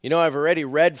You know, I've already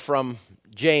read from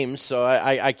James, so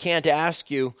I can't ask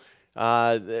you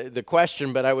the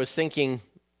question, but I was thinking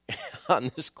on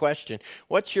this question,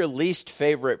 what's your least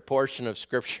favorite portion of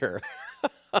Scripture?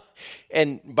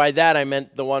 And by that I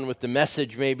meant the one with the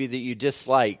message maybe that you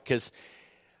dislike, because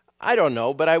I don't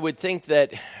know, but I would think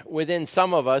that within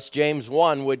some of us, James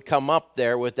 1 would come up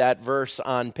there with that verse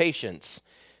on patience,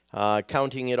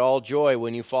 counting it all joy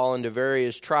when you fall into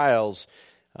various trials,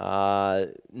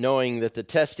 knowing that the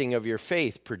testing of your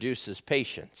faith produces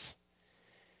patience.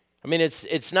 I mean,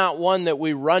 it's not one that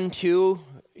we run to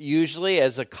usually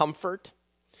as a comfort,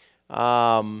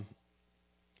 and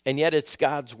yet it's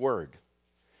God's word.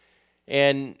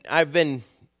 And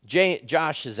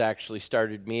Josh has actually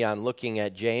started me on looking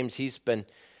at James. He's been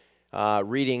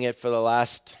reading it for the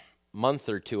last month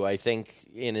or two, I think,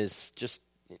 in his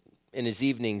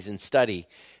evenings in study.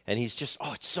 And he's just,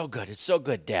 it's so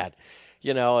good, Dad.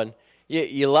 You know, and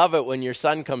you love it when your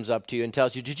son comes up to you and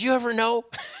tells you, did you ever know?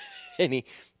 And he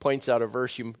points out a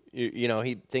verse you know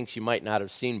he thinks you might not have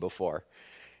seen before.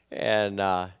 And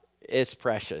it's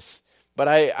precious. But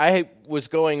I was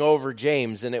going over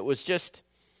James, and it was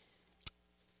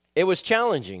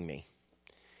challenging me.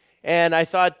 And I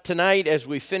thought tonight, as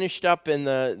we finished up in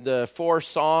the 4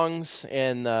 songs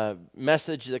and the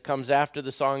message that comes after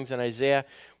the songs in Isaiah,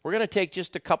 we're going to take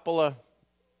just a couple of,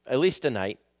 at least a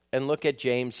night, and look at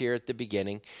James here at the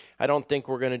beginning. I don't think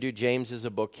we're going to do James as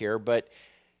a book here, but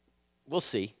we'll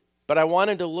see. But I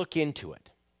wanted to look into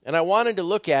it. And I wanted to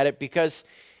look at it because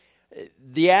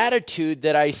the attitude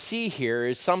that I see here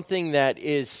is something that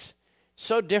is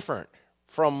so different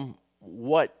from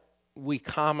what we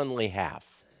commonly have.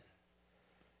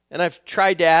 And I've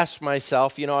tried to ask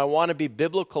myself, I want to be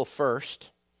biblical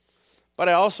first, but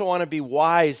I also want to be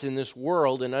wise in this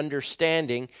world and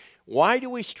understanding, why do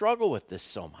we struggle with this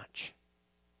so much?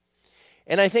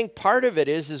 And I think part of it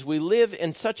is we live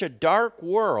in such a dark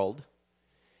world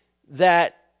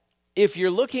that if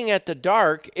you're looking at the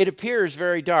dark, it appears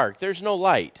very dark. There's no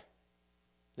light.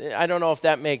 I don't know if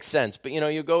that makes sense, but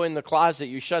you go in the closet,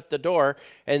 you shut the door,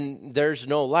 and there's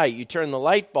no light. You turn the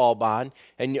light bulb on,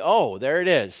 and there it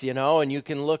is, and you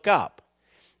can look up.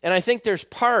 And I think there's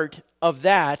part of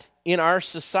that in our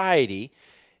society.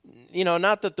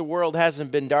 Not that the world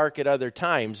hasn't been dark at other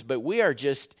times, but we are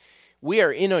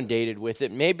inundated with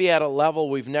it, maybe at a level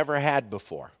we've never had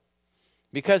before.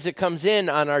 Because it comes in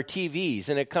on our TVs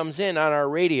and it comes in on our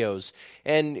radios,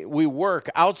 and we work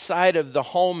outside of the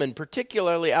home and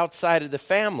particularly outside of the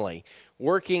family,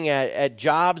 working at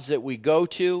jobs that we go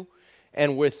to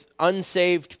and with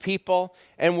unsaved people,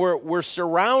 and we're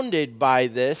surrounded by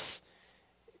this.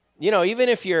 Even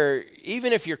if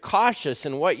you're cautious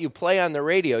in what you play on the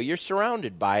radio, you're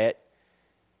surrounded by it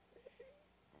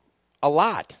a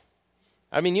lot.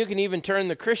 I mean, you can even turn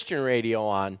the Christian radio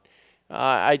on.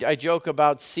 I joke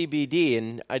about CBD,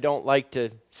 and I don't like to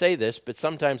say this, but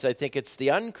sometimes I think it's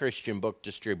the unchristian book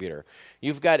distributor.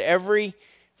 You've got every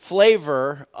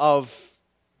flavor of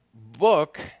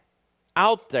book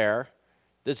out there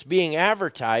that's being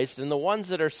advertised, and the ones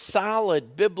that are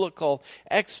solid biblical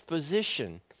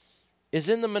exposition is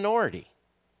in the minority.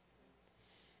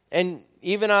 And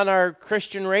even on our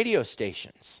Christian radio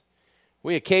stations,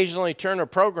 we occasionally turn a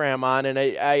program on, and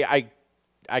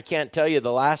I can't tell you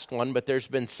the last one, but there's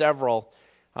been several.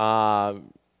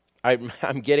 I'm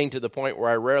getting to the point where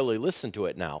I rarely listen to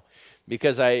it now,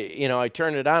 because I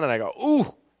turn it on and I go,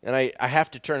 ooh, and I have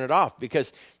to turn it off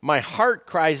because my heart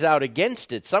cries out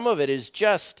against it. Some of it is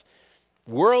just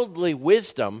worldly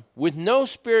wisdom with no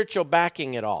spiritual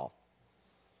backing at all.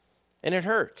 And it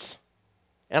hurts.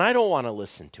 And I don't want to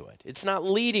listen to it. It's not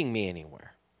leading me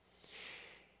anywhere.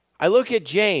 I look at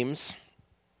James,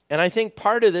 and I think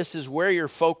part of this is where your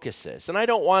focus is. And I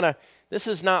don't want to, this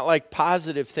is not like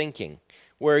positive thinking,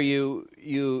 where you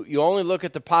only look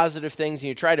at the positive things and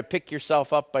you try to pick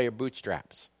yourself up by your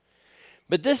bootstraps.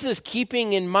 But this is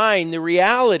keeping in mind the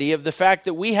reality of the fact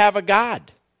that we have a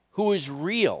God who is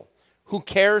real, who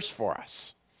cares for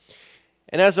us.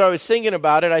 And as I was thinking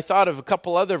about it, I thought of a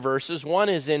couple other verses. One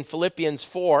is in Philippians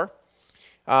 4,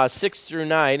 6 through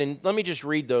 9. And let me just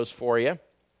read those for you.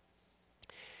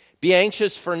 Be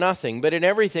anxious for nothing, but in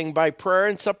everything by prayer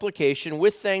and supplication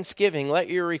with thanksgiving, let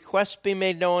your requests be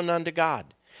made known unto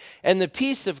God. And the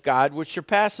peace of God, which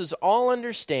surpasses all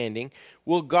understanding,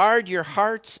 will guard your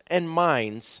hearts and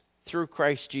minds through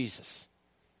Christ Jesus.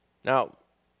 Now,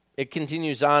 it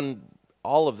continues on.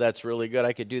 All of that's really good.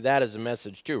 I could do that as a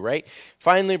message too, right?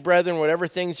 Finally, brethren, whatever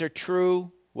things are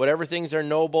true, whatever things are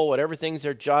noble, whatever things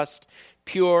are just,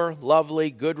 pure,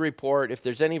 lovely, good report, if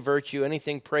there's any virtue,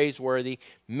 anything praiseworthy,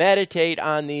 meditate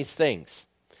on these things.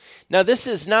 Now, this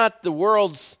is not the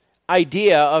world's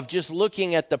idea of just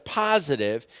looking at the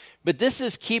positive, but this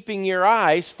is keeping your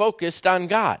eyes focused on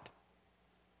God.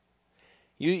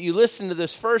 You listen to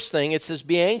this first thing, it says,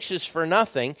 be anxious for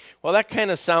nothing. Well, that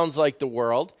kind of sounds like the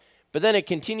world, but then it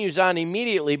continues on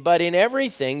immediately. But in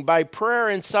everything, by prayer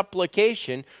and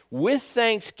supplication, with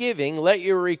thanksgiving, let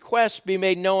your requests be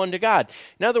made known to God.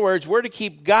 In other words, we're to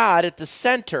keep God at the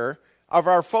center of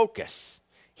our focus.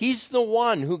 He's the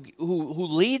one who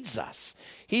leads us.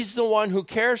 He's the one who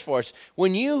cares for us.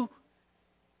 When you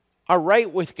are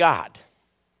right with God,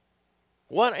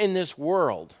 what in this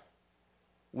world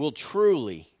will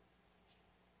truly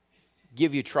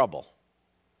give you trouble?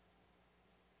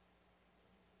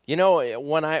 You know,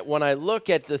 when I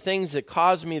look at the things that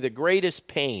cause me the greatest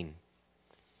pain,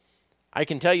 I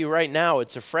can tell you right now,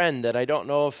 it's a friend that I don't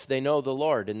know if they know the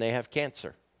Lord and they have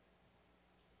cancer.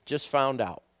 Just found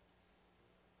out.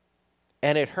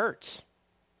 And it hurts.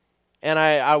 And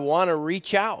I want to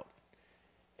reach out.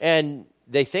 And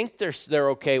they think they're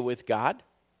okay with God.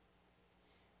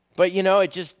 But, you know,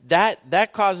 it just,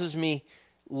 that causes me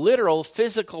literal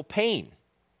physical pain.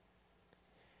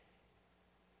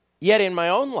 Yet in my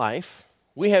own life,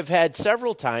 we have had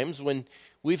several times when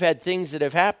we've had things that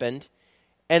have happened,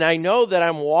 and I know that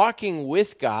I'm walking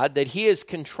with God, that He is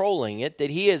controlling it,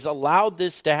 that He has allowed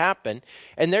this to happen,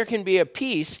 and there can be a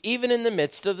peace even in the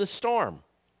midst of the storm.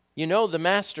 You know the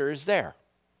Master is there.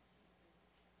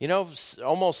 You know,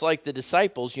 almost like the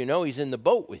disciples, you know He's in the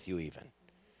boat with you even.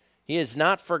 He has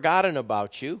not forgotten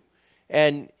about you,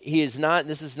 and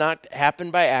this has not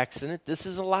happened by accident. This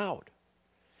is allowed.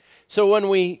 So when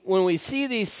we see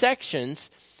these sections,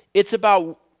 it's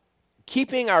about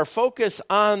keeping our focus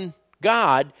on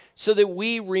God so that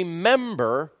we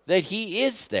remember that He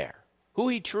is there, who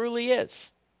He truly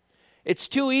is. It's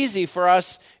too easy for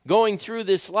us going through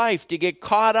this life to get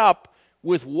caught up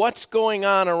with what's going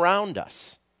on around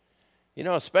us. You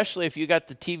know, especially if you got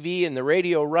the TV and the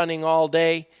radio running all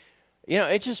day, you know,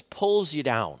 it just pulls you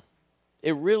down.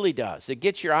 It really does. It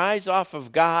gets your eyes off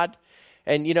of God.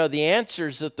 And, you know, the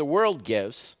answers that the world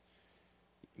gives,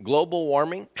 global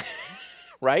warming,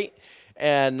 right?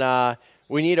 And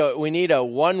we need a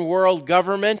one world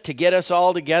government to get us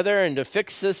all together and to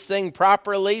fix this thing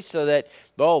properly so that,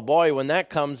 oh boy, when that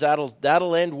comes,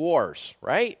 that'll end wars,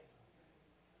 right?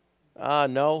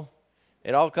 No,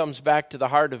 it all comes back to the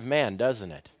heart of man,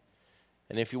 doesn't it?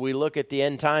 And if we look at the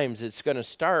end times, it's going to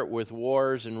start with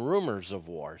wars and rumors of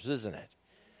wars, isn't it?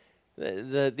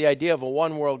 The idea of a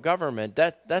one world government,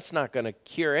 that's not going to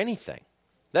cure anything.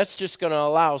 That's just going to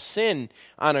allow sin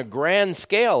on a grand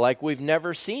scale like we've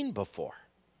never seen before.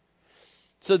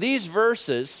 So these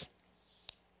verses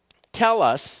tell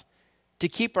us to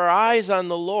keep our eyes on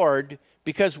the Lord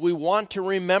because we want to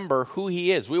remember who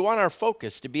He is. We want our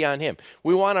focus to be on Him.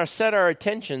 We want to set our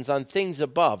attentions on things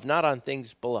above, not on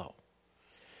things below.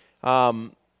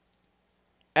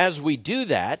 As we do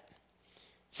that,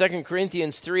 2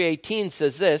 Corinthians 3:18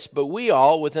 says this, but we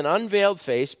all, with an unveiled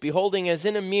face, beholding as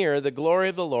in a mirror the glory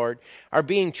of the Lord, are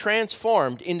being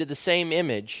transformed into the same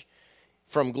image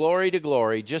from glory to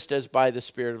glory, just as by the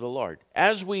Spirit of the Lord.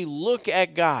 As we look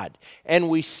at God and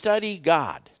we study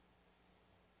God,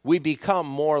 we become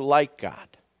more like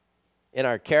God in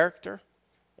our character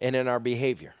and in our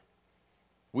behavior.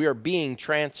 We are being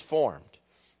transformed.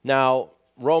 Now,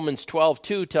 Romans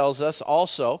 12:2 tells us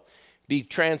also, be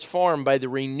transformed by the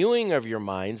renewing of your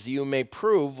minds, that you may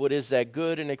prove what is that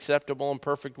good and acceptable and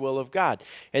perfect will of God.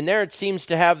 And there it seems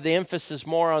to have the emphasis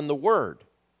more on the Word.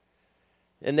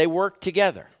 And they work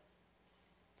together.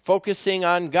 Focusing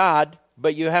on God,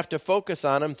 but you have to focus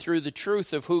on Him through the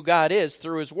truth of who God is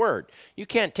through His Word. You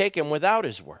can't take Him without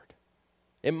His Word.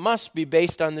 It must be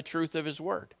based on the truth of His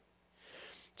Word.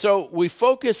 So we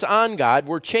focus on God.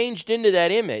 We're changed into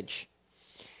that image.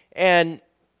 And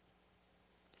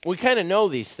we kind of know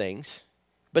these things,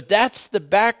 but that's the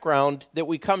background that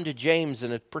we come to James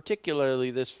and particularly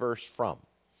this verse from.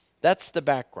 That's the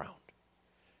background.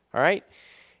 All right?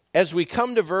 As we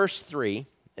come to verse 3,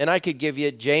 and I could give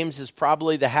you, James is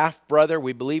probably the half-brother.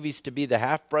 We believe he's to be the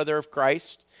half-brother of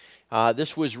Christ.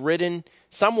 This was written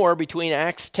somewhere between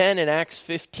Acts 10 and Acts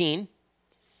 15.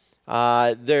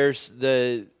 There's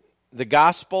the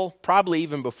gospel, probably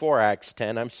even before Acts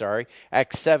 10,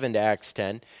 Acts 7 to Acts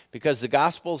 10, because the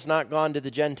gospel's not gone to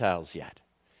the Gentiles yet.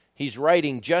 He's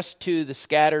writing just to the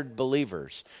scattered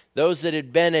believers, those that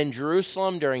had been in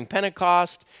Jerusalem during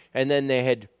Pentecost, and then they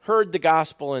had heard the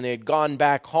gospel and they had gone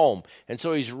back home. And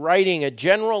so he's writing a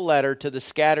general letter to the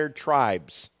scattered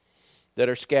tribes that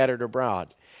are scattered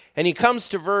abroad. And he comes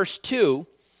to verse 2,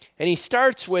 and he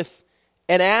starts with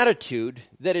an attitude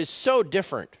that is so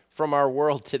different from our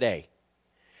world today.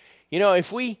 You know,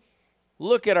 if we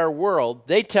look at our world,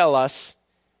 they tell us,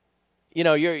 you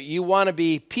know, you want to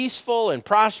be peaceful and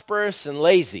prosperous and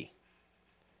lazy.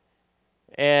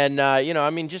 And, you know, I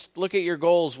mean, just look at your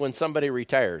goals when somebody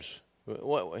retires.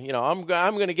 You know, I'm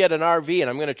going to get an RV and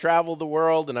I'm going to travel the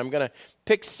world and I'm going to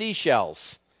pick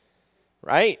seashells,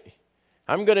 right?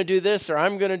 I'm going to do this or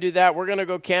I'm going to do that. We're going to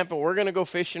go camping. We're going to go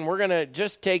fishing. We're going to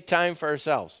just take time for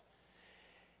ourselves.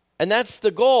 And that's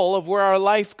the goal of where our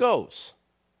life goes.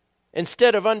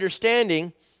 Instead of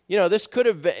understanding, you know, this could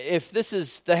have been, if this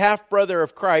is the half-brother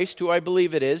of Christ, who I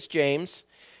believe it is, James,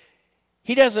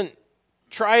 he doesn't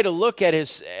try to look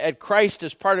at Christ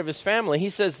as part of his family. He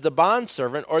says the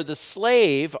bondservant or the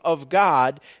slave of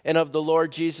God and of the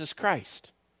Lord Jesus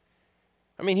Christ.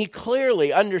 I mean, he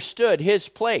clearly understood his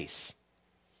place.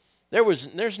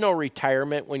 There's no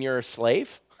retirement when you're a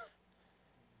slave.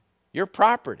 You're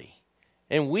property.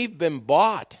 And we've been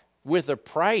bought with a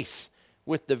price,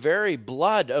 with the very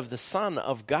blood of the Son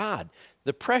of God,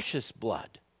 the precious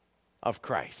blood of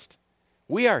Christ.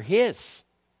 We are his.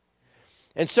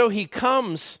 And so he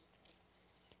comes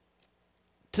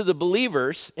to the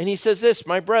believers and he says this,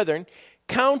 my brethren,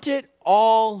 count it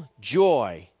all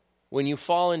joy when you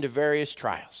fall into various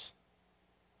trials.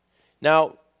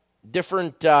 Now,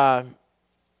 different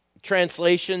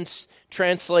translations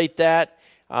translate that.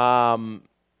 Let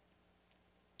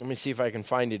me see if I can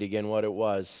find it again, what it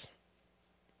was.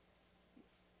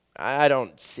 I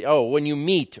don't see. Oh, when you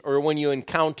meet or when you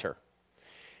encounter.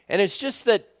 And it's just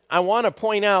that I want to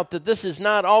point out that this is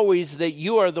not always that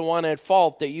you are the one at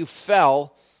fault, that you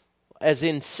fell, as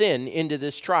in sin, into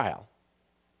this trial.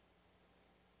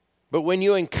 But when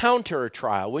you encounter a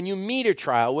trial, when you meet a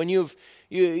trial, when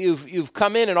you've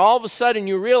come in and all of a sudden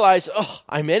you realize, oh,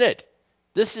 I'm in it.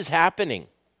 This is happening.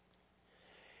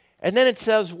 And then it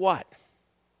says what?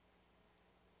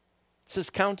 It says,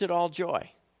 count it all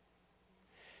joy.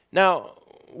 Now,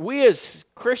 we as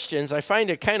Christians, I find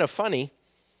it kind of funny.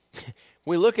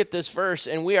 We look at this verse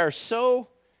and we are so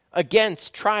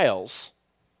against trials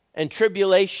and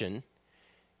tribulation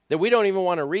that we don't even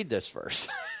want to read this verse.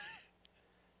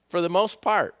 For the most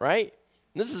part, right?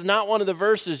 This is not one of the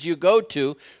verses you go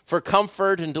to for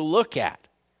comfort and to look at.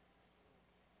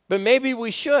 But maybe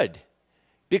we should,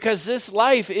 because this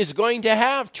life is going to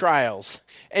have trials,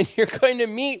 and you're going to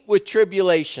meet with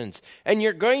tribulations, and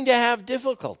you're going to have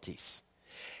difficulties.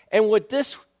 And what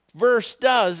this verse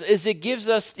does is it gives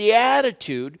us the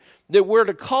attitude that we're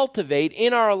to cultivate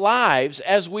in our lives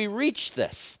as we reach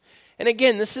this. And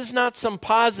again, this is not some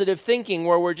positive thinking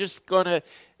where we're just going to,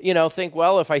 think,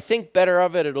 well, if I think better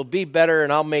of it, it'll be better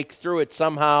and I'll make through it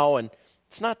somehow. And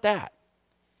it's not that.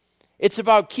 It's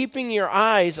about keeping your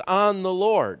eyes on the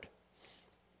Lord.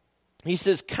 He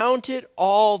says, count it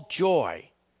all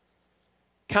joy.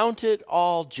 Count it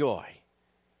all joy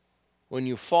when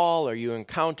you fall or you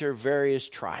encounter various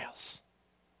trials.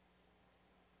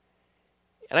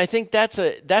 And I think that's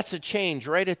a change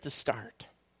right at the start.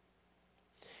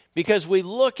 Because we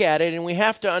look at it and we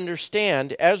have to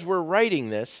understand, as we're writing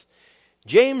this,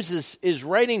 James is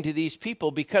writing to these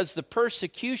people because the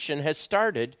persecution has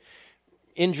started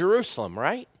in Jerusalem,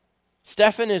 right?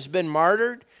 Stephen has been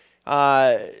martyred.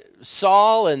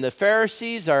 Saul and the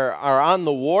Pharisees are on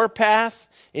the warpath.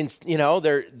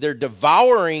 They're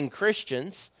devouring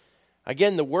Christians.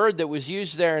 Again, the word that was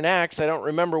used there in Acts, I don't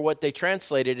remember what they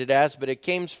translated it as, but it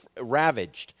came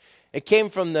ravaged. It came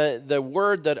from the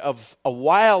word that of a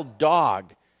wild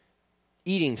dog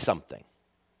eating something,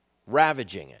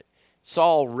 ravaging it.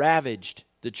 Saul ravaged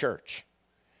the church.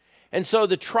 And so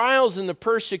the trials and the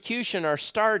persecution are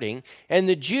starting, and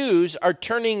the Jews are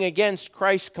turning against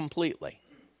Christ completely.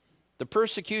 The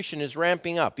persecution is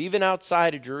ramping up, even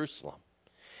outside of Jerusalem.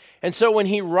 And so when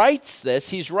he writes this,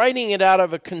 he's writing it out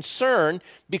of a concern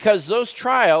because those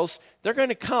trials, they're going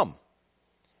to come.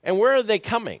 And where are they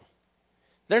coming?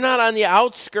 They're not on the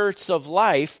outskirts of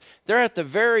life. They're at the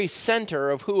very center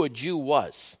of who a Jew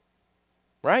was,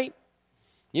 right?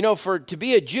 To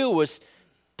be a Jew was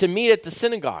to meet at the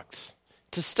synagogues,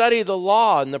 to study the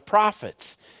law and the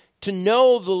prophets, to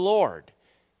know the Lord,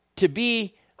 to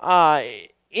be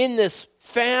in this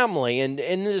family and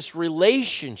in this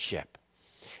relationship.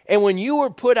 And when you were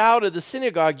put out of the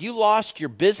synagogue, you lost your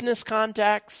business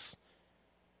contacts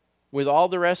with all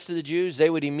the rest of the Jews. They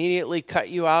would immediately cut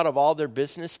you out of all their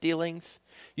business dealings.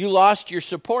 You lost your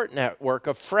support network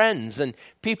of friends and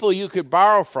people you could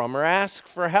borrow from or ask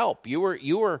for help. You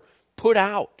were put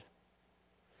out.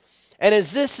 And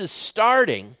as this is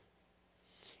starting,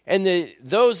 and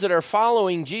those that are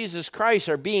following Jesus Christ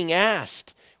are being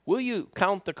asked, will you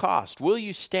count the cost? Will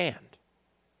you stand?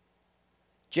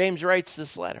 James writes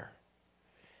this letter.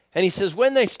 And he says,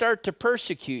 when they start to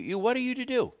persecute you, what are you to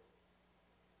do?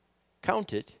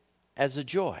 Count it as a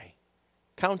joy.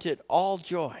 Count it all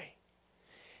joy.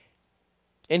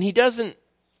 And he doesn't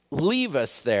leave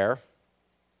us there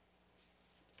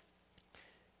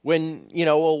when,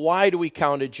 well, why do we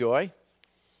count it joy?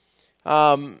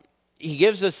 He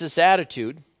gives us this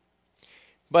attitude,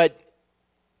 but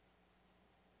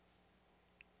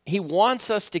he wants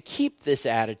us to keep this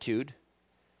attitude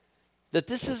that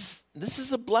this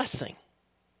is a blessing.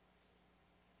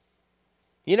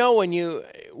 When you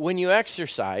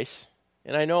exercise,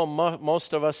 and I know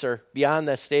most of us are beyond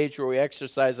that stage where we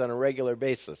exercise on a regular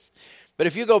basis, but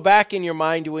if you go back in your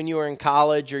mind to when you were in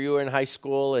college or you were in high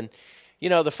school, and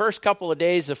the first couple of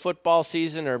days of football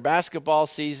season or basketball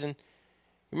season,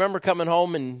 remember coming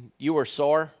home and you were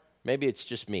sore? Maybe it's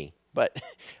just me. But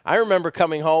I remember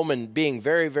coming home and being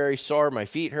very, very sore, my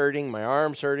feet hurting, my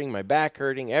arms hurting, my back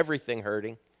hurting, everything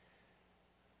hurting.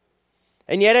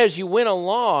 And yet as you went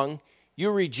along,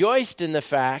 you rejoiced in the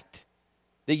fact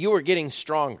that you were getting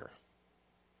stronger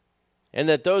and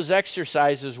that those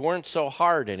exercises weren't so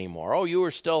hard anymore. Oh, you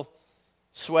were still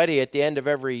sweaty at the end of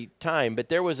every time, but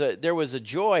there was a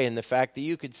joy in the fact that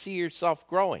you could see yourself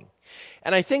growing.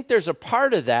 And I think there's a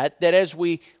part of that as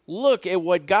we look at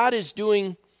what God is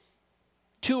doing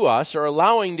to us or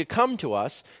allowing to come to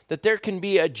us, that there can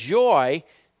be a joy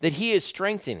that he is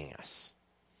strengthening us.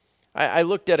 I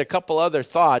looked at a couple other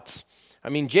thoughts.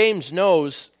 James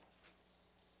knows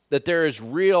that there is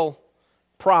real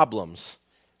problems.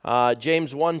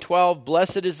 James 1:12,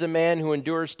 blessed is the man who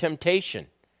endures temptation,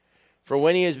 for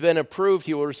when he has been approved,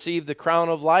 he will receive the crown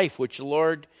of life, which the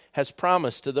Lord has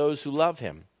promised to those who love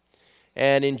him.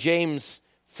 And in James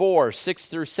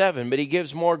 4:6-7, but he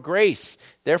gives more grace.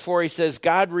 Therefore, he says,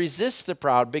 God resists the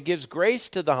proud, but gives grace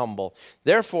to the humble.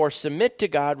 Therefore, submit to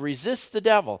God, resist the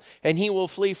devil, and he will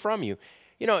flee from you.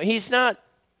 He's not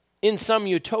in some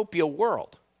utopia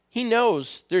world. He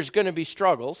knows there's going to be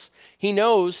struggles. He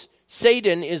knows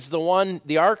Satan is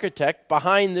the architect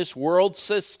behind this world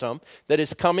system that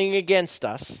is coming against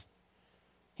us.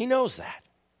 He knows that.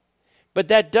 But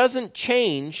that doesn't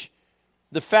change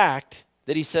the fact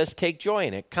that he says take joy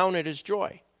in it. Count it as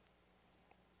joy.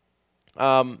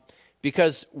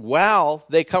 Because while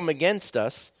they come against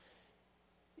us,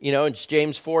 it's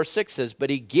James 4:6 says, but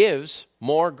he gives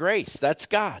more grace. That's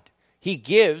God. He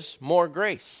gives more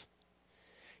grace.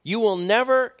 You will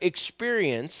never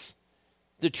experience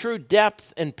the true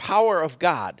depth and power of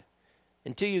God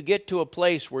until you get to a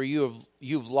place where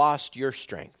you've lost your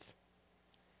strength,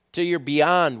 till you're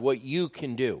beyond what you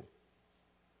can do.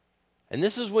 And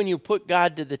this is when you put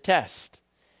God to the test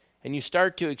and you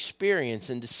start to experience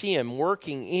and to see him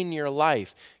working in your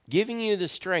life, giving you the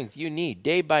strength you need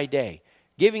day by day,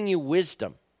 giving you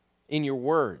wisdom in your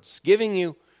words, giving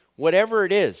you whatever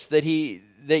it is that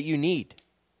you need.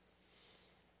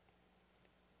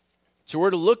 So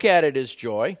we're to look at it as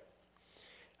joy.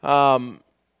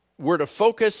 We're to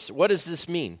focus. What does this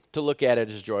mean, to look at it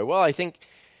as joy? Well, I think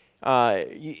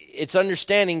it's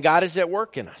understanding God is at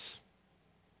work in us.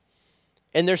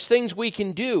 And there's things we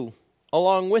can do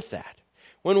along with that.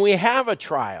 When we have a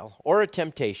trial or a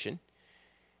temptation,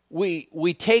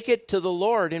 we take it to the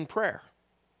Lord in prayer.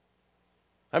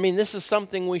 This is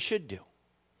something we should do.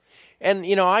 And,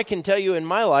 I can tell you in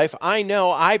my life, I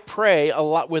know I pray a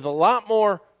lot with a lot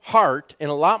more heart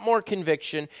and a lot more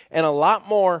conviction and a lot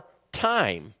more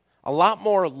time, a lot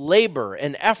more labor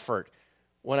and effort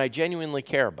when I genuinely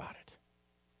care about it.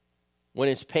 When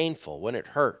it's painful, when it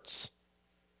hurts.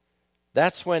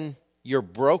 That's when you're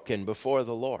broken before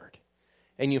the Lord.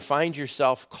 And you find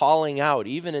yourself calling out,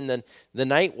 even in the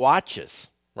night watches,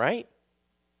 right?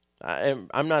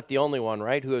 I'm not the only one,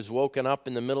 right, who has woken up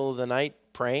in the middle of the night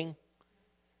praying.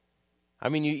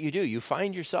 You do. You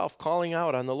find yourself calling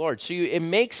out on the Lord. So it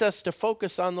makes us to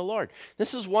focus on the Lord.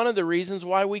 This is one of the reasons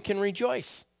why we can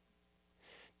rejoice.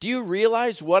 Do you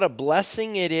realize what a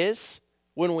blessing it is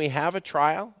when we have a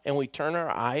trial and we turn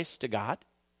our eyes to God?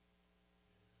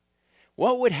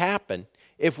 What would happen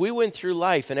if we went through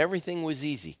life and everything was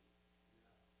easy?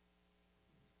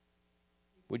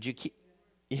 Would you keep?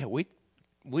 Yeah,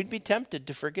 we'd be tempted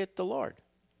to forget the Lord.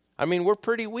 We're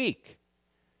pretty weak.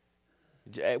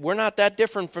 We're not that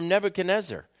different from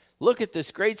Nebuchadnezzar. Look at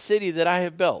this great city that I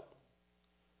have built.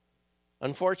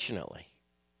 Unfortunately.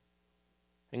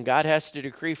 And God has to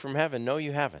decree from heaven, no,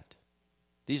 you haven't.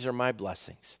 These are my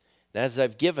blessings. And as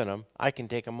I've given them, I can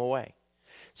take them away.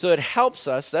 So it helps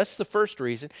us, that's the first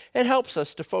reason, it helps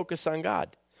us to focus on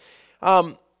God.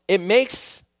 It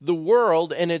makes the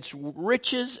world and its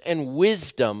riches and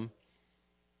wisdom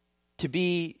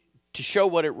to show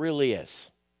what it really is.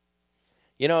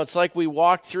 You know, it's like we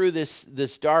walk through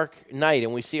this dark night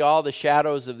and we see all the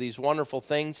shadows of these wonderful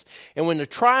things. And when the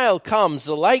trial comes,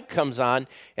 the light comes on,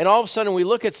 and all of a sudden we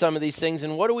look at some of these things,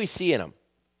 and what do we see in them?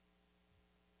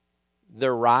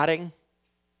 They're rotting.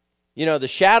 You know, the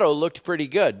shadow looked pretty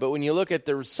good, but when you look at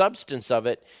the substance of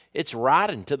it, it's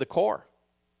rotten to the core.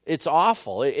 It's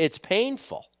awful. It's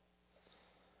painful.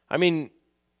 I mean,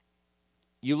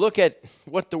 you look at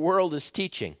what the world is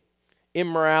teaching.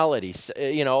 Immorality,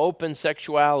 open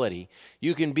sexuality.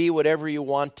 You can be whatever you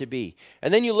want to be.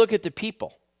 And then you look at the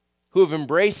people who have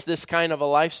embraced this kind of a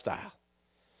lifestyle,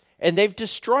 and they've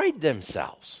destroyed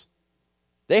themselves.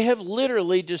 They have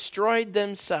literally destroyed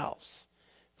themselves,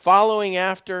 following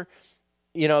after,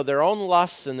 their own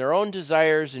lusts and their own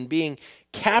desires and being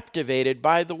captivated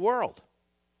by the world.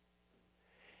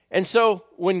 And so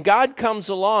when God comes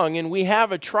along and we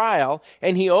have a trial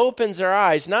and he opens our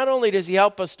eyes, not only does he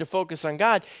help us to focus on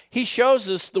God, he shows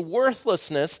us the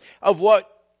worthlessness of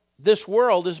what this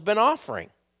world has been offering.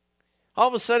 All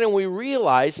of a sudden we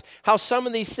realize how some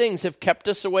of these things have kept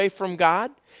us away from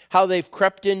God, how they've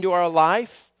crept into our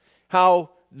life, how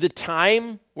the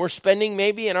time we're spending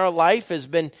maybe in our life has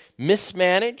been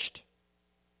mismanaged.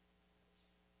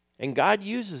 And God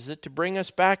uses it to bring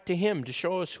us back to him, to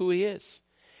show us who he is.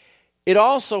 It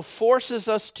also forces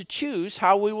us to choose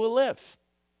how we will live.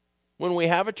 When we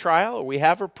have a trial or we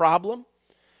have a problem,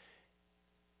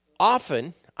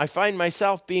 often I find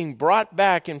myself being brought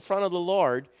back in front of the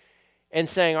Lord and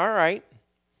saying, all right,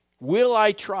 will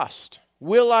I trust?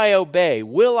 Will I obey?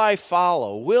 Will I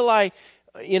follow? Will I,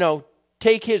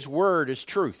 take his word as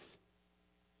truth?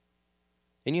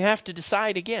 And you have to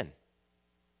decide again.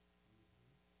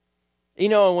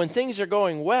 When things are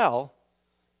going well,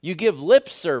 you give lip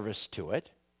service to it,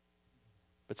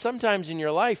 but sometimes in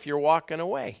your life you're walking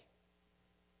away.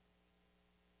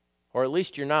 Or at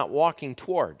least you're not walking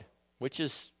toward, which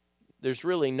is, there's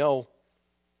really no,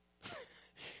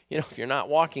 if you're not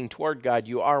walking toward God,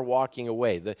 you are walking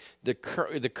away. The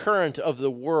current of the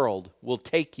world will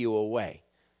take you away,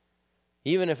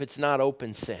 even if it's not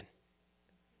open sin.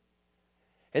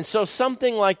 And so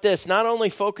something like this not only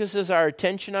focuses our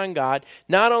attention on God,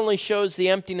 not only shows the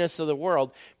emptiness of the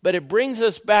world, but it brings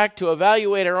us back to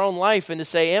evaluate our own life and to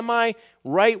say, am I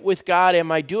right with God?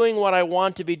 Am I doing what I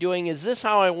want to be doing? Is this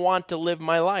how I want to live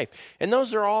my life? And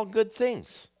those are all good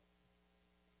things.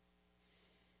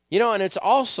 And it's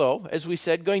also, as we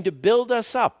said, going to build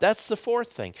us up. That's the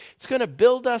fourth thing. It's going to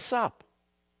build us up.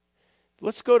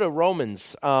 Let's go to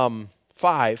Romans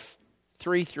 5,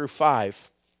 3 through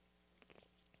 5.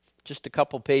 Just a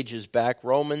couple pages back,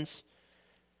 Romans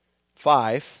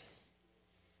 5,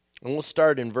 and we'll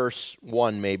start in verse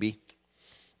 1 maybe.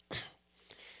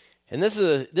 And this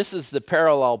is the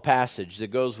parallel passage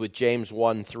that goes with James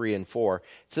 1, 3, and 4. It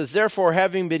says, therefore,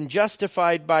 having been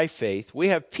justified by faith, we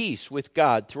have peace with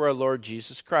God through our Lord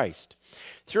Jesus Christ,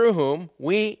 through whom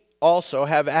we also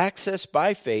have access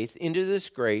by faith into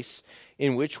this grace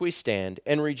in which we stand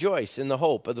and rejoice in the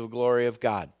hope of the glory of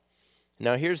God.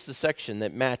 Now here's the section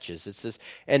that matches. It says,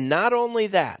 and not only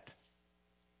that,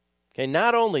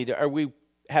 not only are we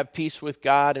have peace with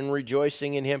God and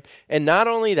rejoicing in him, and not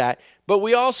only that, but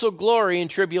we also glory in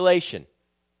tribulation.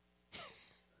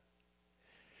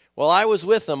 Well, I was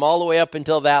with them all the way up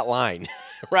until that line,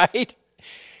 right?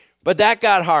 But that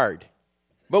got hard.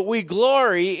 But we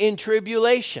glory in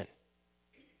tribulation.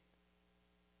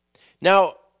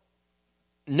 Now,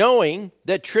 knowing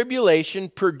that tribulation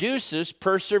produces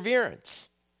perseverance.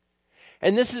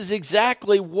 And this is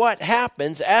exactly what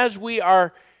happens as we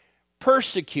are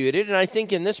persecuted. And I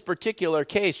think in this particular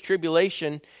case,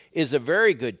 tribulation is a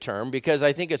very good term because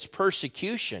I think it's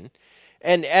persecution.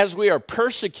 And as we are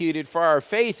persecuted for our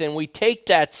faith and we take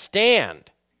that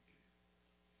stand,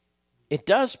 it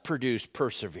does produce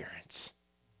perseverance.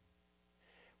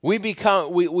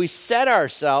 We set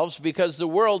ourselves because the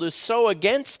world is so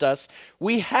against us,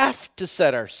 we have to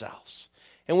set ourselves.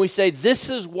 And we say, this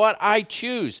is what I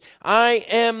choose. I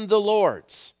am the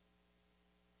Lord's.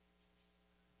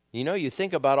 You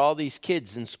think about all these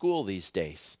kids in school these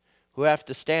days who have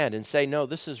to stand and say, no,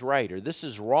 this is right or this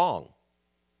is wrong.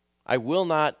 I will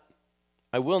not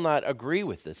agree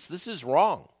with this. This is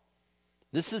wrong.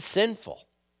 This is sinful.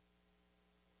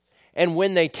 And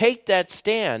when they take that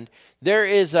stand, there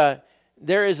is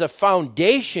a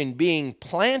foundation being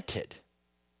planted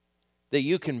that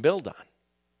you can build on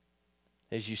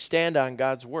as you stand on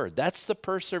God's word. That's the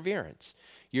perseverance.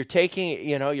 You're taking,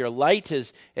 your light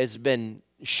has been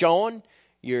shown,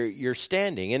 you're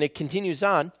standing. And it continues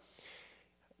on,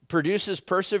 produces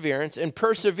perseverance, and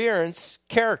perseverance,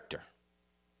 character.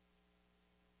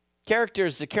 Character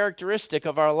is the characteristic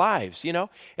of our lives, you know.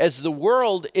 As the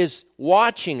world is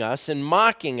watching us and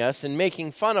mocking us and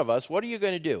making fun of us, what are you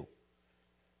going to do?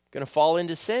 Going to fall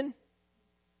into sin?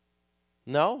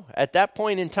 No. At that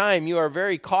point in time, you are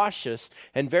very cautious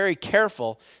and very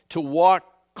careful to walk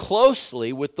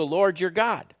closely with the Lord your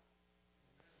God.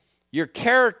 Your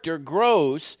character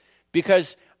grows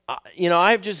because,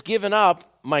 I've just given up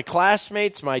my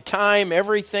classmates, my time,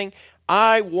 everything.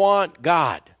 I want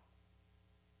God.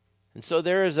 And so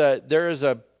there is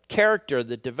a character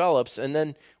that develops, and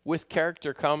then with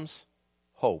character comes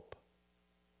hope.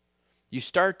 You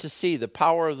start to see the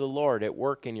power of the Lord at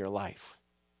work in your life.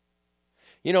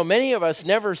 You know, many of us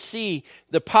never see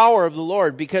the power of the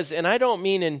Lord because, and I don't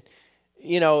mean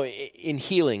in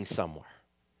healing somewhere.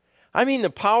 I mean the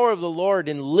power of the Lord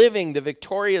in living the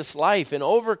victorious life, in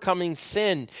overcoming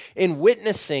sin, in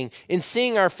witnessing, in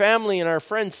seeing our family and our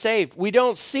friends saved. We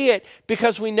don't see it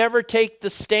because we never take the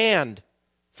stand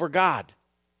for God.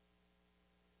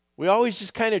 We always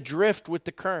just kind of drift with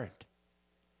the current.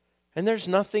 And there's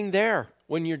nothing there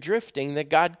when you're drifting that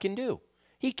God can do.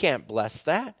 He can't bless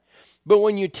that. But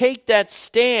when you take that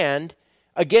stand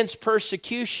against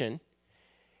persecution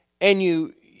and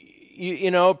you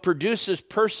produces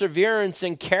perseverance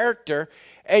and character,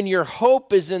 and your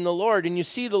hope is in the Lord, and you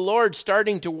see the Lord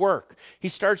starting to work. He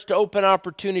starts to open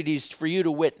opportunities for you to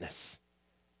witness.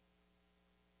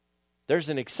 There's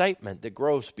an excitement that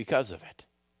grows because of it.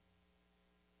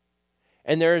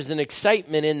 And there is an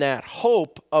excitement in that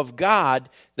hope of God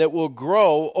that will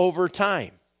grow over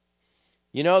time.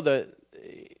 You know,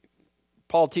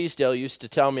 Paul Teasdale used to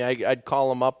tell me, I'd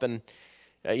call him up and,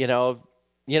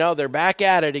 they're back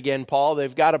at it again, Paul.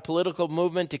 They've got a political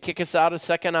movement to kick us out of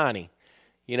Sekanani.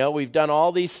 You know, we've done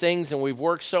all these things, and we've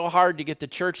worked so hard to get the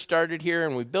church started here,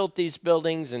 and we built these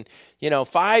buildings, and,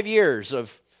 5 years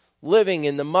of living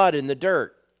in the mud and the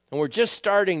dirt, and we're just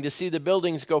starting to see the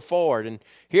buildings go forward, and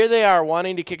here they are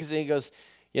wanting to kick us, and he goes,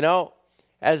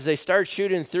 as they start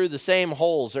shooting through the same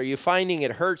holes, are you finding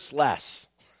it hurts less?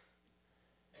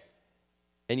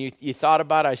 And you thought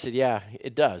about it? I said, yeah,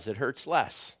 it does. It hurts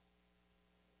less.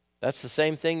 That's the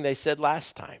same thing they said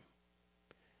last time.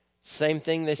 Same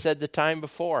thing they said the time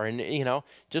before. And,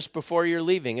 just before you're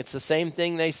leaving, it's the same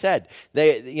thing they said.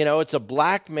 It's a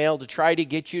blackmail to try to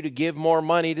get you to give more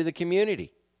money to the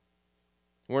community.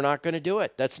 We're not going to do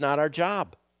it. That's not our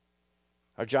job.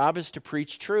 Our job is to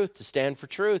preach truth, to stand for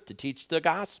truth, to teach the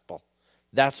gospel.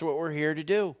 That's what we're here to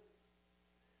do.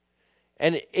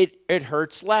 And it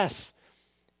hurts less.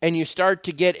 And you start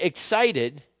to get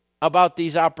excited about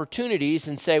these opportunities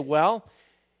and say, well,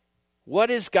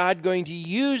 what is God going to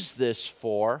use this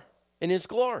for in His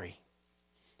glory?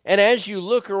 And as you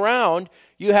look around,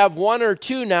 you have one or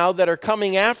two now that are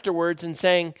coming afterwards and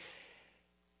saying,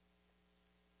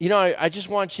 I just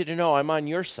want you to know I'm on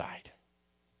your side.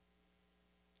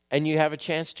 And you have a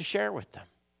chance to share with them.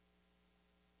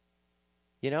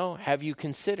 Have you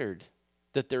considered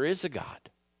that there is a God?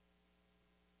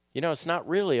 It's not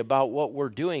really about what we're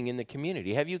doing in the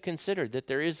community. Have you considered that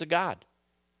there is a God?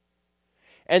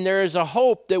 And there is a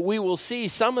hope that we will see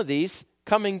some of these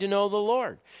coming to know the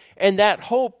Lord. And that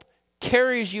hope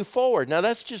carries you forward. Now,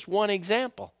 that's just one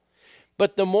example.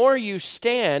 But the more you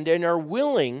stand and are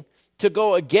willing to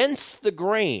go against the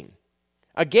grain,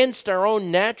 against our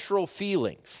own natural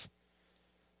feelings,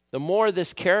 the more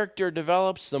this character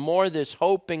develops, the more this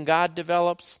hope in God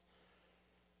develops.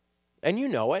 And you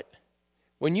know it.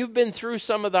 When you've been through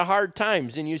some of the hard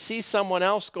times and you see someone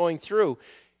else going through,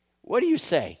 what do you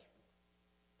say?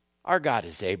 Our God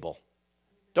is able.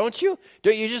 Don't you?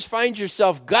 Don't you just find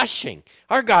yourself gushing?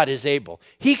 Our God is able.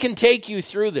 He can take you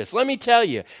through this. Let me tell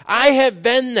you, I have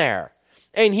been there,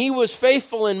 and He was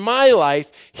faithful in my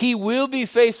life. He will be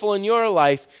faithful in your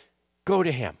life. Go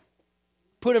to Him.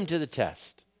 Put Him to the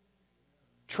test.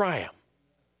 Try Him.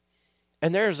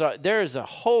 And there is a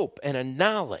hope and a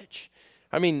knowledge.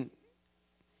 I mean,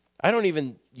 I don't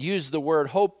even use the word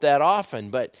hope that often,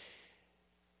 but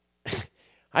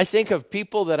I think of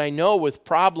people that I know with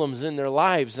problems in their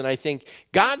lives, and I think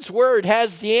God's word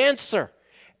has the answer.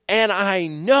 And I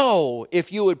know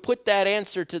if you would put that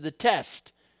answer to the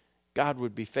test, God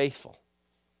would be faithful.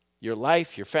 Your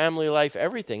life, your family life,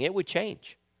 everything, it would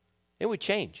change. It would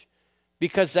change.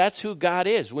 Because that's who God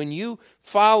is. When you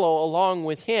follow along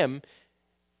with Him,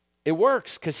 it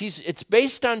works because it's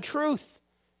based on truth.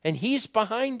 And He's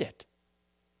behind it.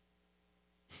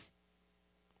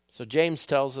 So James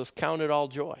tells us, count it all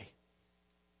joy.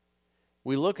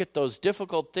 We look at those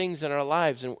difficult things in our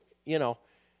lives and,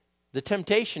 the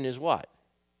temptation is what?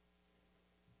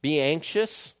 Be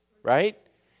anxious, right?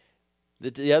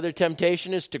 The other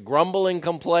temptation is to grumble and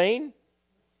complain.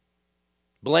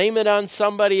 Blame it on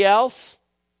somebody else.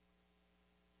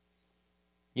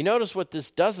 You notice what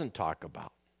this doesn't talk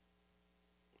about.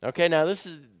 Okay, now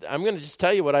I'm going to just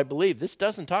tell you what I believe. This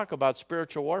doesn't talk about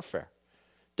spiritual warfare.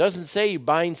 Doesn't say you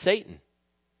bind Satan.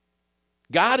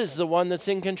 God is the one that's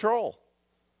in control.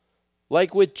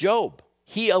 Like with Job,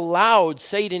 he allowed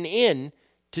Satan in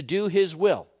to do his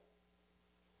will.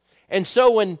 And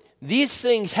so when these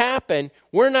things happen,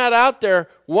 we're not out there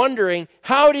wondering,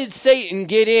 how did Satan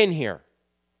get in here?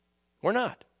 We're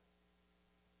not.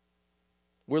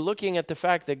 We're looking at the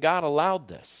fact that God allowed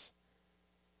this.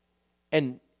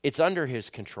 And it's under his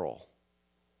control.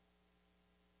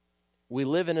 We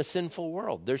live in a sinful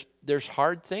world. There's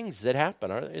hard things that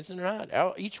happen, isn't there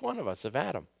not? Each one of us have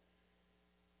had them.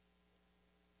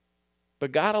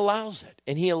 But God allows it.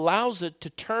 And he allows it to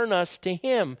turn us to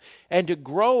him and to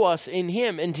grow us in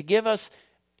him and to give us,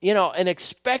 an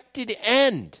expected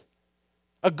end,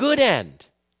 a good end.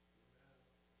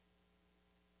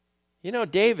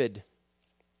 David,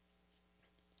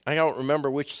 I don't remember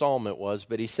which psalm it was,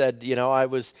 but he said,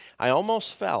 I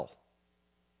almost fell.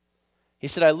 He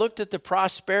said, I looked at the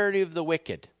prosperity of the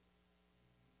wicked.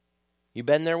 You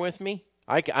been there with me?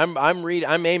 I'm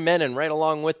amening right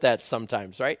along with that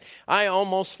sometimes, right? I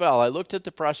almost fell. I looked at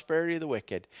the prosperity of the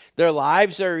wicked. Their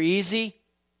lives are easy,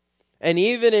 and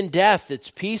even in death,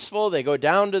 it's peaceful. They go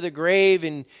down to the grave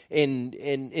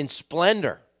in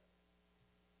splendor.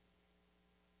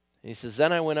 And he says,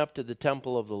 then I went up to the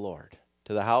temple of the Lord,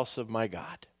 to the house of my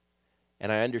God,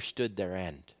 and I understood their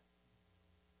end.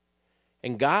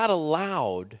 And God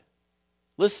allowed,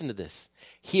 listen to this,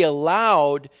 he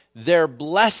allowed their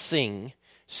blessing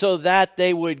so that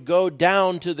they would go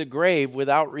down to the grave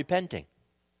without repenting.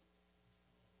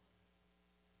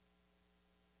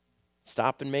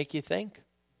 Stop and make you think. It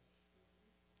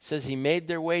says he made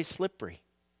their way slippery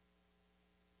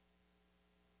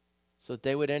so that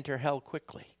they would enter hell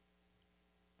quickly.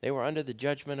 They were under the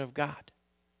judgment of God.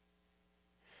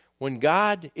 When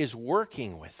God is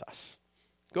working with us,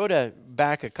 go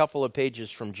back a couple of pages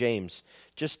from James,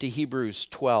 just to Hebrews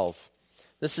 12.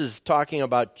 This is talking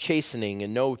about chastening,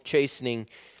 and no chastening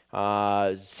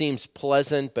seems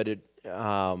pleasant, but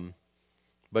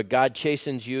God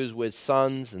chastens you with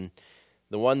sons, and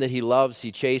the one that he loves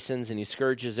he chastens, and he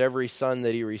scourges every son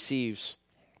that he receives.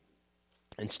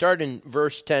 And start in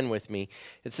verse 10 with me.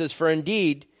 It says, for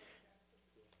indeed,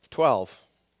 12,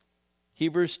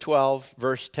 Hebrews 12,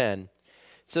 verse 10. It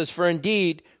says, for they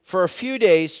indeed, for a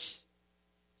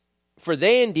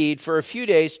few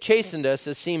days chastened us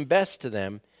as seemed best to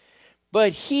them.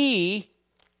 But he,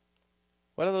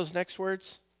 what are those next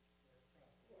words?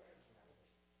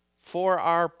 For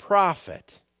our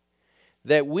profit,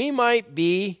 that we might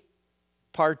be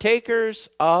partakers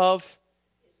of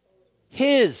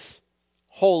his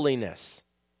holiness.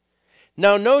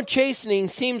 Now, no chastening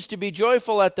seems to be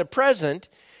joyful at the present,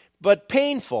 but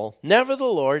painful.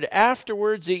 Nevertheless,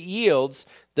 afterwards it yields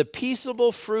the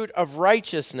peaceable fruit of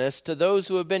righteousness to those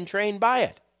who have been trained by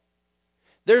it.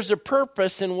 There's a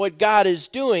purpose in what God is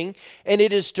doing, and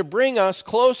it is to bring us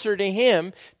closer to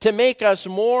him, to make us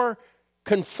more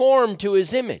conformed to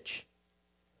his image.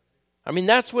 I mean,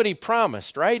 that's what he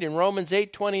promised, right? In Romans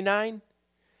 8:29,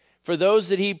 for those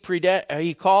that he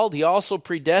called, he also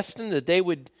predestined that they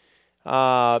would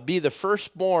be the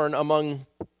firstborn among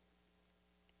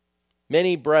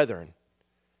many brethren.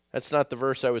 That's not the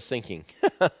verse I was thinking.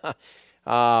 This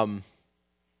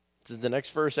is the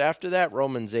next verse after that,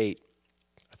 Romans 8.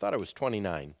 I thought it was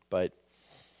 29, but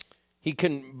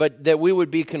that we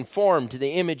would be conformed to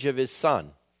the image of his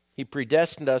Son. He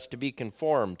predestined us to be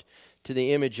conformed to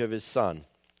the image of his Son.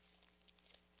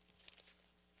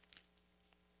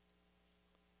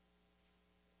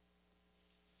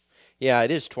 Yeah,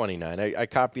 it is 29. I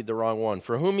copied the wrong one.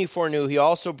 For whom he foreknew, he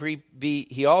also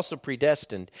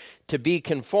predestined to be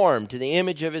conformed to the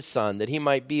image of his Son, that he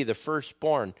might be the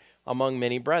firstborn among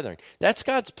many brethren. That's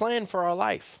God's plan for our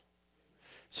life.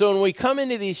 So when we come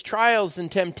into these trials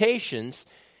and temptations,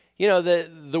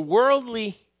 the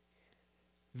worldly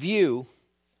view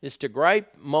is to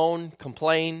gripe, moan,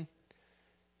 complain,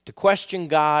 to question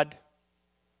God.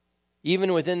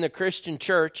 Even within the Christian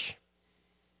church,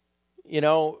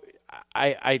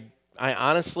 I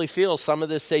honestly feel some of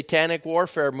this satanic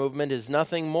warfare movement is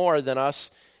nothing more than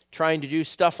us trying to do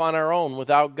stuff on our own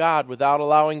without God, without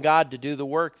allowing God to do the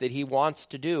work that he wants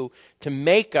to do to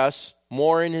make us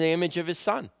more in the image of his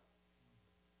Son.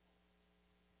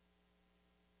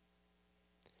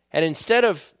 And instead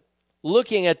of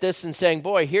looking at this and saying,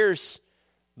 boy, here's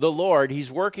the Lord,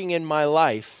 he's working in my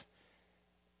life.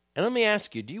 And let me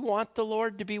ask you, do you want the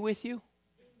Lord to be with you?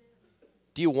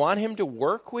 Do you want him to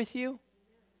work with you?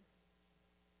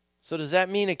 So does that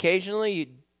mean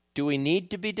occasionally, do we need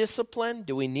to be disciplined?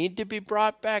 Do we need to be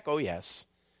brought back? Oh, yes.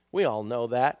 We all know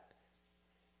that.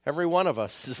 Every one of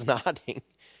us is nodding.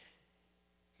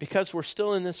 Because we're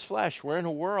still in this flesh. We're in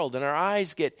a world, and our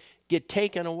eyes get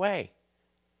taken away.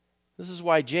 This is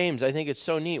why James, I think it's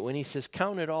so neat when he says,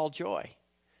 count it all joy.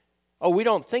 Oh, we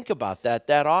don't think about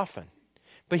that often.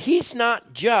 But he's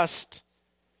not just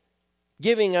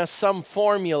giving us some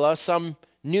formula, some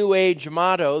new age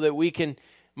mantra that we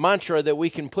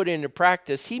can put into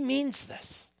practice. He means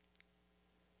this.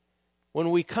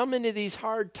 When we come into these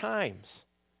hard times,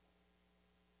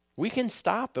 we can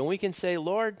stop and we can say,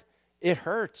 Lord, it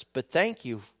hurts, but thank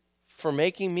you for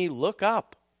making me look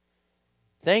up.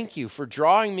 Thank you for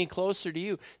drawing me closer to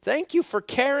you. Thank you for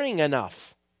caring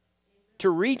enough to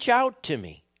reach out to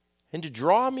me and to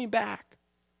draw me back.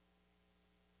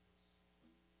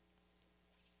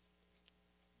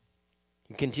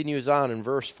 He continues on in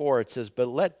verse 4. It says, but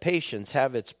let patience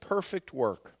have its perfect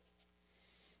work,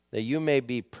 that you may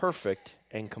be perfect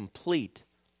and complete,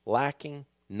 lacking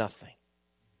nothing.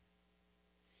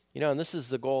 You know, and this is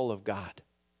the goal of God.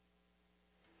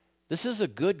 This is a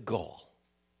good goal,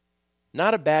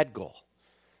 not a bad goal.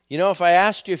 You know, if I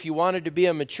asked you if you wanted to be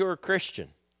a mature Christian,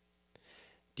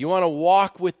 do you want to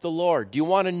walk with the Lord? Do you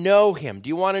want to know Him? Do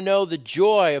you want to know the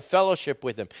joy of fellowship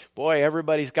with Him? Boy,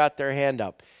 everybody's got their hand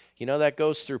up. You know, that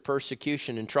goes through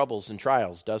persecution and troubles and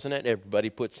trials, doesn't it? Everybody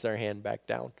puts their hand back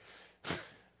down.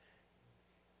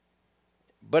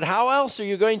 But how else are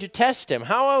you going to test Him?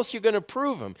 How else are you going to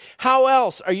prove Him? How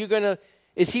else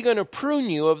is He going to prune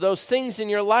you of those things in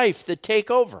your life that take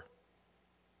over?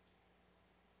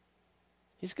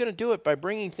 He's going to do it by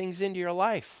bringing things into your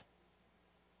life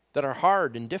that are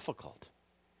hard and difficult,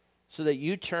 so that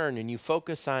you turn and you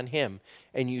focus on Him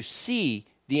and you see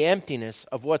the emptiness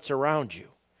of what's around you.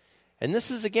 And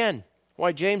this is, again,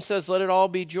 why James says, let it all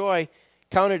be joy,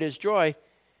 count it as joy.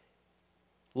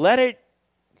 Let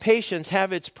patience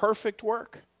have its perfect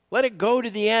work. Let it go to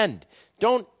the end.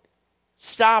 Don't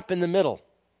stop in the middle.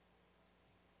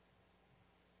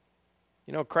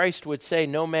 You know, Christ would say,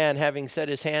 no man having set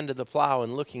his hand to the plow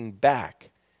and looking back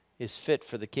is fit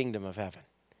for the kingdom of heaven.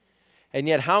 And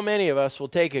yet how many of us will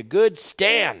take a good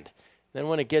stand? Then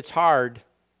when it gets hard,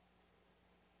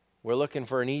 we're looking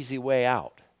for an easy way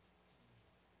out.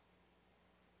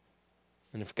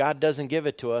 And if God doesn't give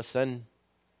it to us, then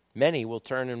many will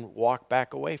turn and walk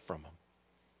back away from Him.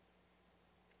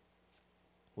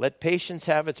 Let patience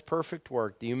have its perfect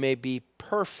work, that you may be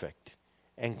perfect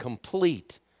and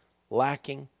complete,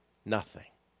 lacking nothing.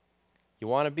 You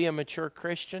want to be a mature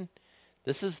Christian?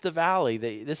 This is the valley.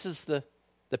 This is the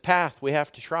path we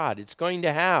have to trod. It's going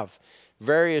to have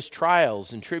various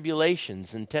trials and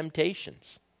tribulations and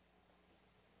temptations,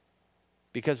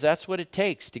 because that's what it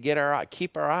takes to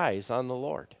keep our eyes on the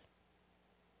Lord.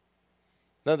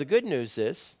 Now, the good news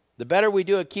is, the better we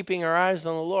do at keeping our eyes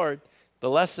on the Lord, the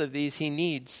less of these He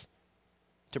needs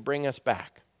to bring us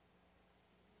back.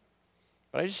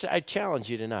 But I challenge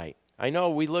you tonight. I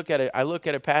know I look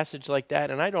at a passage like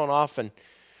that, and I don't often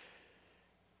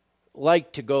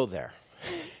like to go there.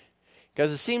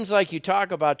 Because it seems like you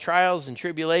talk about trials and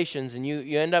tribulations, and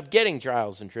you end up getting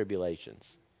trials and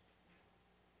tribulations.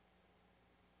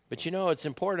 But you know, it's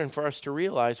important for us to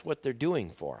realize what they're doing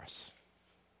for us.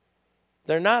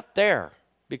 They're not there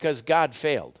because God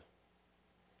failed.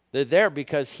 They're there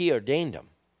because He ordained them.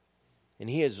 And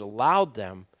He has allowed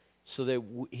them so that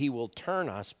He will turn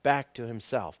us back to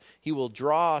Himself. He will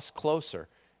draw us closer,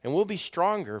 and we'll be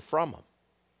stronger from Him.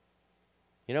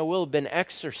 You know, we'll have been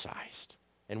exercised,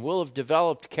 and we'll have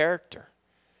developed character,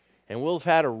 and we'll have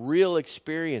had a real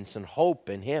experience and hope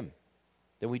in Him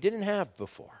that we didn't have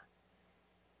before.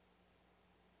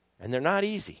 And they're not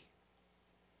easy.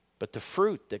 But the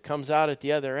fruit that comes out at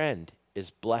the other end is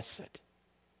blessed.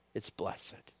 It's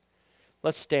blessed.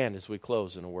 Let's stand as we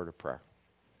close in a word of prayer.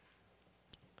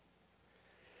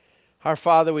 Our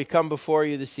Father, we come before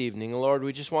You this evening. Lord,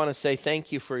 we just want to say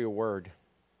thank You for Your word.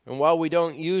 And while we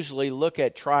don't usually look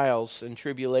at trials and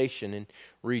tribulation and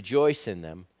rejoice in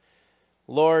them,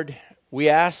 Lord, we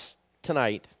ask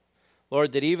tonight,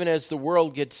 Lord, that even as the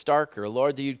world gets darker,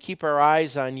 Lord, that You'd keep our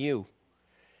eyes on You.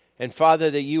 And Father,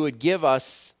 that You would give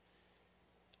us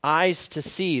eyes to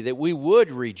see, that we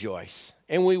would rejoice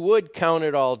and we would count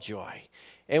it all joy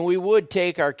and we would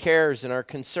take our cares and our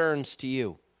concerns to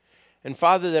You. And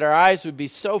Father, that our eyes would be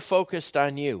so focused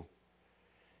on You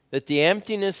that the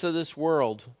emptiness of this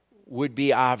world would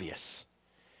be obvious.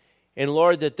 And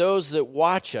Lord, that those that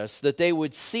watch us, that they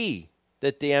would see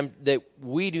that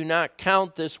we do not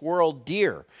count this world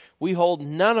dear. We hold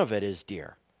none of it as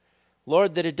dear.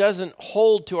 Lord, that it doesn't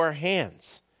hold to our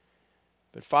hands.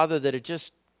 But Father, that it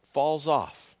just falls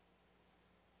off,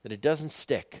 that it doesn't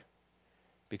stick,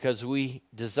 because we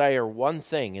desire one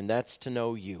thing, and that's to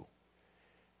know you.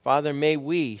 Father, may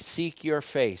we seek your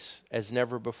face as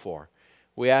never before.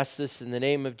 We ask this in the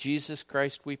name of Jesus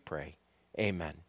Christ, we pray. Amen.